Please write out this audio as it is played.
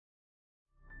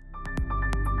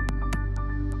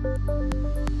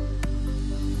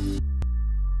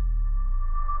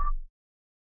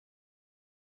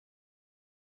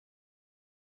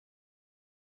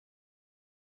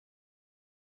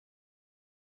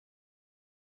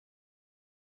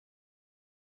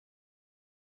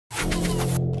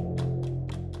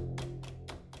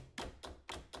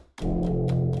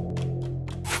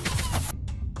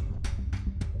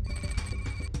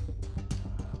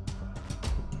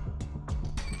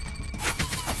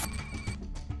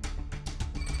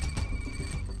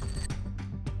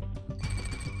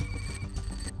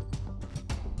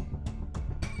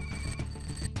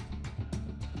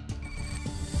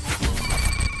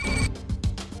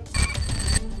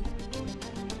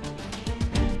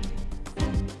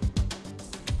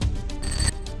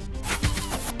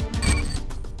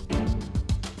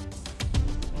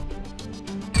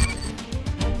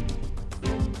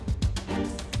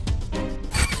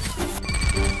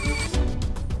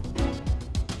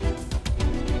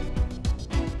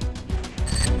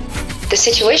The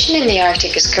situation in the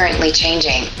Arctic is currently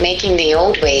changing, making the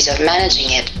old ways of managing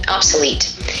it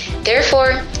obsolete.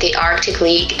 Therefore, the Arctic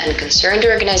League and concerned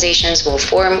organizations will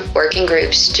form working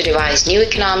groups to devise new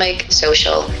economic,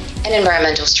 social, and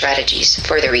environmental strategies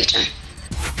for the region.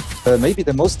 Maybe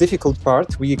the most difficult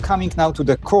part, we're coming now to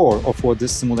the core of what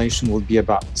this simulation will be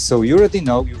about. So you already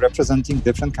know you're representing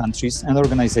different countries and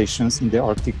organizations in the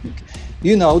Arctic League.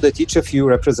 You know that each of you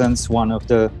represents one of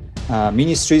the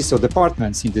ministries or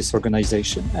departments in this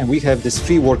organization. And we have these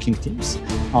three working teams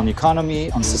on economy,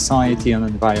 on society, and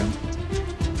environment.